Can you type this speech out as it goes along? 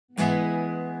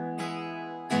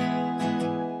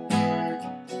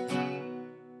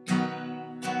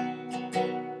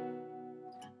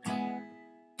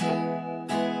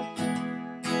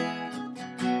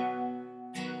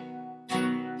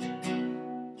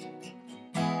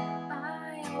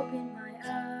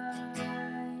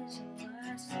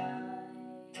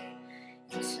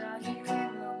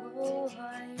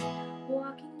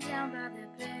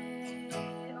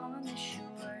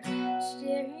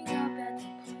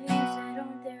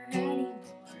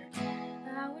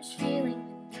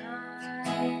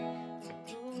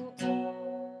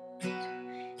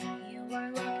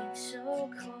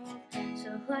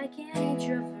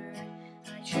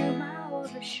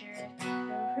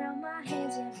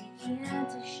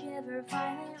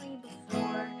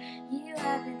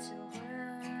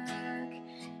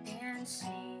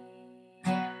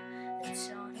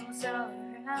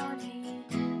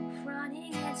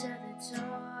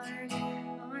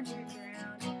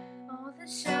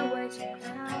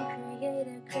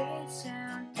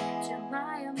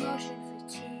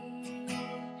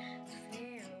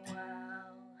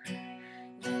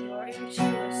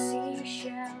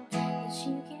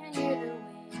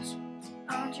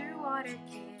saltwater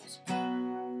kids.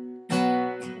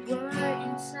 We're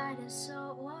inside a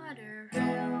saltwater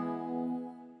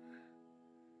room.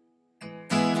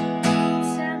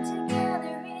 Time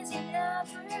together isn't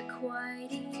ever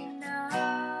quite enough.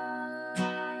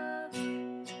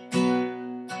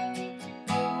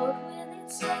 What will it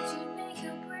take to make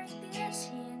or break these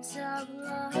hints of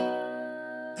love?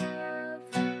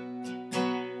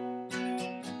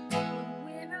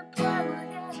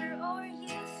 Whatever are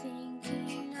you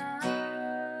thinking of?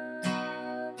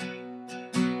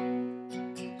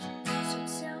 So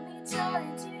tell me,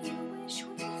 darling, do you wish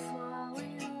we'd fall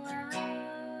in love?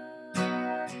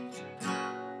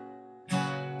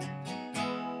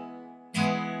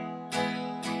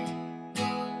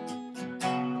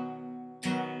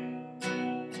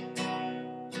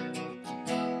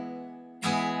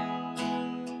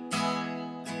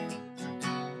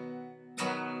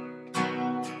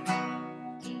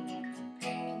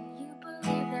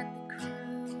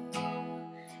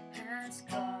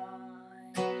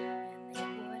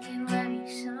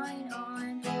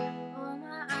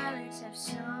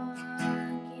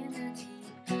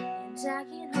 I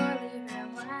can hardly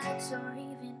relax or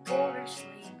even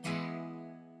oversleep.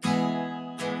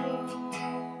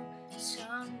 Oh,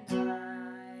 some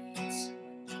nights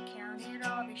when we counted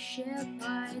all the ship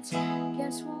lights,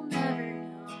 guess we'll never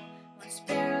know what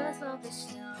sparrows love the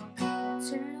snow. We'll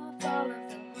turn off all of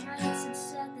the lights and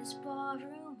set this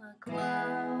ballroom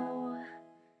aglow.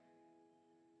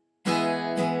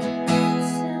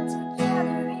 Time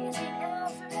together isn't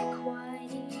ever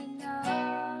quite enough.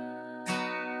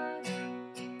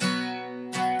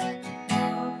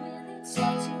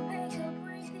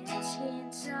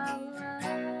 Hints of love.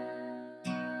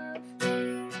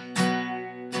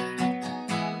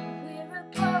 We're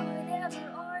apart, whatever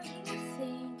are you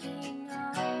thinking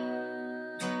of?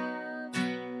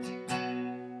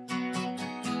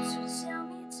 So tell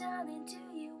me, darling, do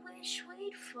you wish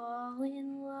we'd fall in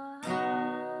love?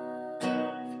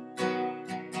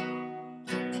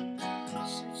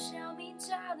 So tell me,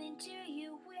 darling, do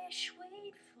you wish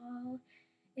we'd fall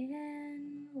in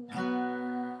love?